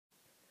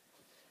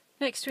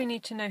Next we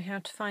need to know how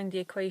to find the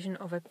equation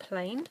of a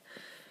plane.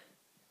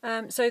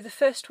 So the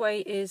first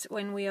way is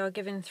when we are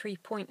given 3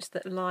 points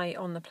that lie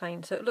on the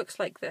plane. So it looks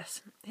like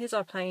this. Here's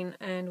our plane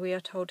and we are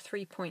told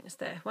 3 points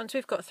there. Once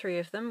we've got 3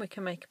 of them we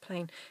can make a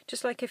plane.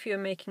 Just like if you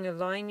were making a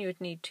line you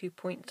would need 2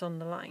 points on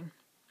the line.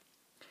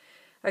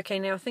 Okay,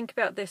 now think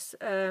about this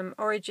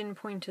origin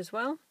point as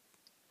well.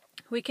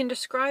 We can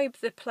describe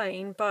the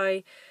plane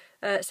by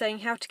saying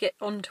how to get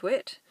onto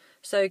it.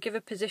 So give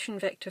a position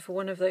vector for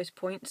one of those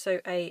points, so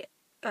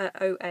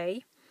OA,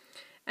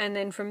 and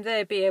then from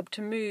there be able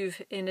to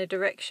move in a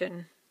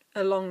direction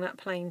along that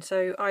plane,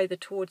 so either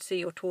towards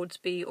C or towards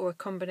B or a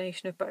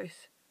combination of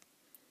both.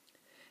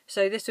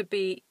 So this would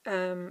be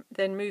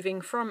then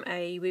moving from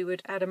A, we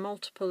would add a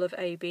multiple of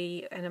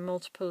AB and a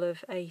multiple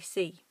of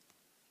AC.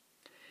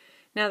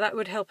 Now that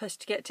would help us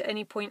to get to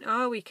any point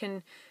R. We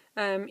can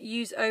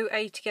use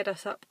OA to get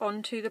us up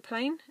onto the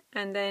plane,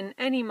 and then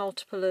any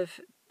multiple of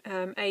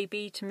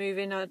AB to move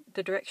in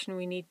the direction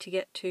we need to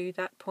get to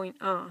that point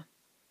R.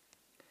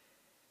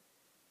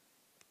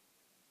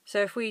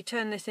 So if we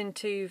turn this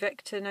into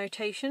vector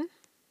notation,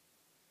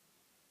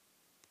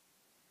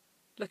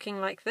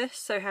 looking like this,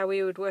 so how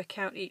we would work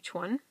out each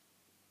one,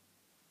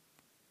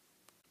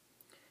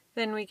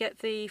 then we get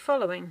the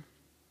following.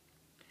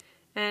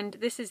 And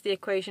this is the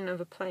equation of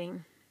a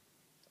plane.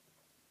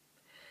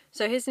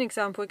 So here's an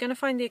example. We're going to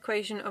find the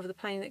equation of the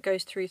plane that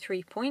goes through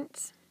 3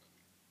 points.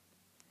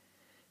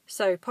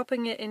 So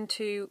popping it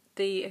into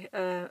the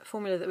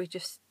formula that we've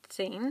just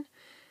seen,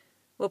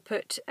 we'll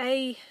put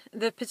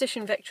the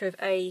position vector of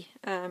A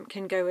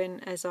can go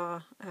in as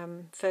our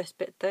first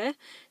bit there.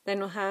 Then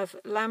we'll have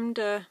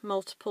lambda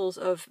multiples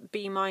of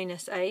B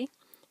minus A.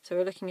 So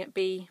we're looking at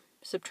B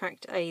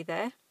subtract A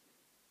there.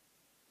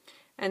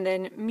 And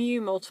then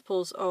mu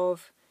multiples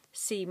of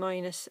C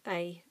minus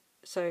A.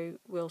 So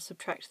we'll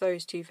subtract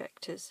those two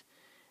vectors.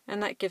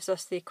 And that gives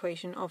us the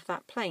equation of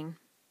that plane.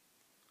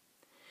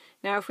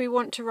 Now if we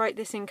want to write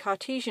this in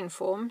Cartesian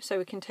form, so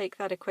we can take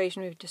that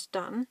equation we've just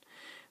done,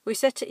 we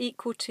set it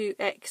equal to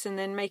x and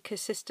then make a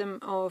system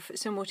of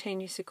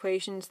simultaneous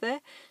equations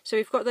there. So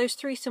we've got those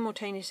 3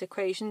 simultaneous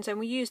equations and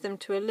we use them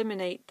to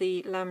eliminate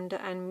the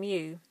lambda and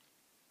mu.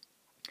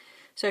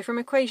 So from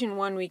equation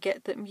 1 we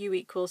get that mu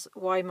equals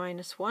y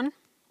minus 1.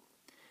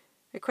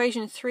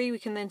 Equation 3 we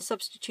can then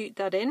substitute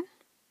that in,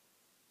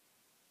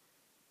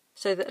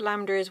 so that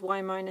lambda is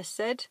y minus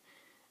z,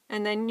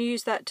 and then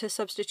use that to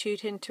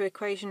substitute into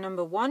equation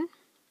number 1.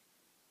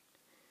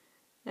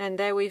 And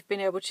there we've been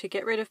able to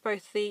get rid of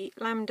both the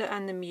lambda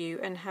and the mu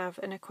and have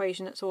an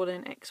equation that's all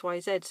in x, y,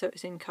 z, so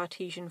it's in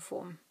Cartesian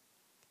form.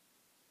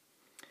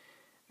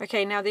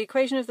 Okay, now the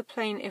equation of the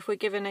plane if we're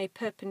given a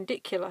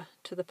perpendicular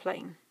to the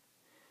plane.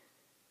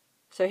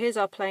 So here's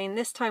our plane.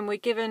 This time we're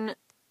given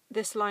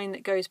this line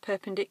that goes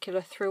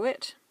perpendicular through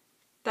it.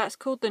 That's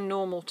called the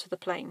normal to the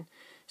plane.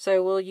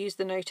 So we'll use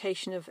the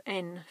notation of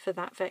n for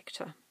that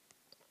vector.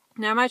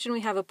 Now imagine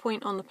we have a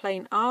point on the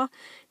plane R.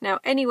 Now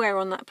anywhere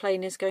on that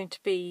plane is going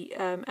to be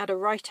at a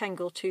right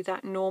angle to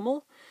that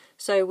normal.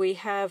 So we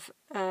have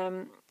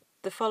the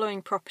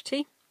following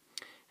property.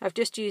 I've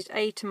just used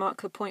A to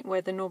mark the point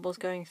where the normal is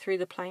going through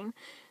the plane.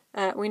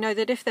 We know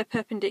that if they're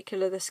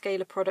perpendicular the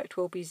scalar product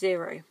will be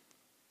 0.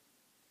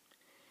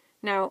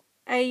 Now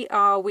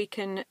AR we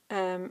can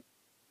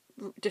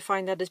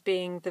define that as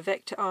being the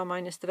vector R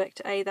minus the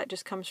vector A. That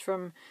just comes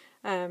from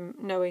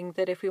knowing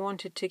that if we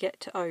wanted to get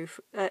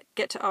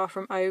to R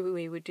from O,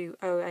 we would do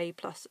OA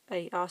plus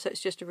AR, so it's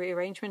just a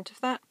rearrangement of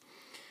that.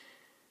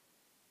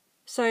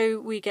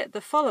 So we get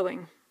the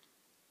following.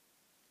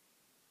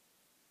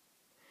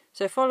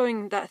 So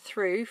following that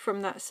through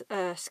from that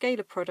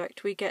scalar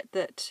product, we get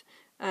that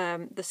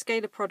the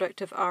scalar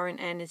product of R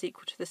and N is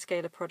equal to the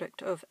scalar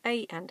product of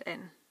A and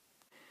N.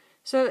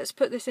 So let's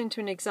put this into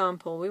an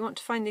example. We want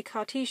to find the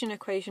Cartesian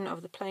equation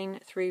of the plane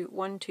through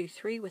 1, 2,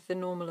 3 with the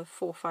normal of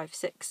 4, 5,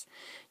 6.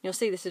 You'll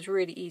see this is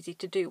really easy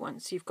to do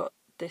once you've got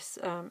this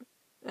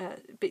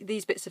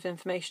these bits of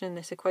information in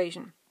this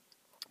equation.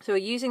 So we're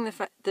using the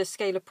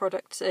scalar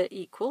products are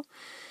equal.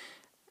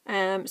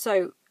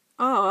 So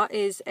R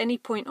is any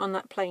point on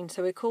that plane,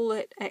 so we call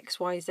it x,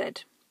 y, z.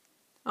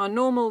 Our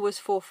normal was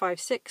 4, 5,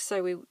 6,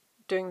 so we're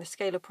doing the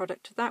scalar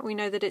product of that. We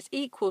know that it's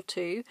equal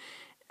to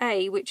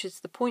A, which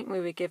is the point we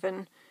were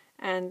given,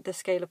 and the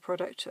scalar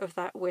product of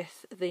that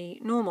with the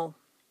normal.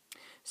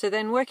 So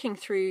then working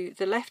through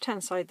the left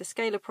hand side, the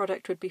scalar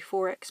product would be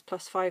 4x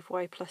plus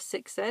 5y plus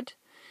 6z,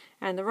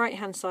 and the right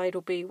hand side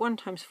will be 1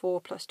 times 4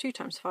 plus 2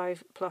 times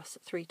 5 plus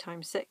 3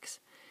 times 6.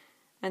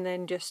 And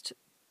then just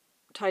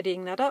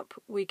tidying that up,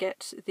 we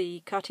get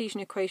the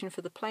Cartesian equation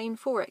for the plane,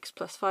 4x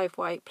plus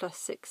 5y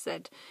plus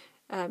 6z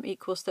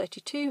equals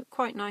 32,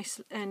 quite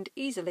nice and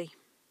easily.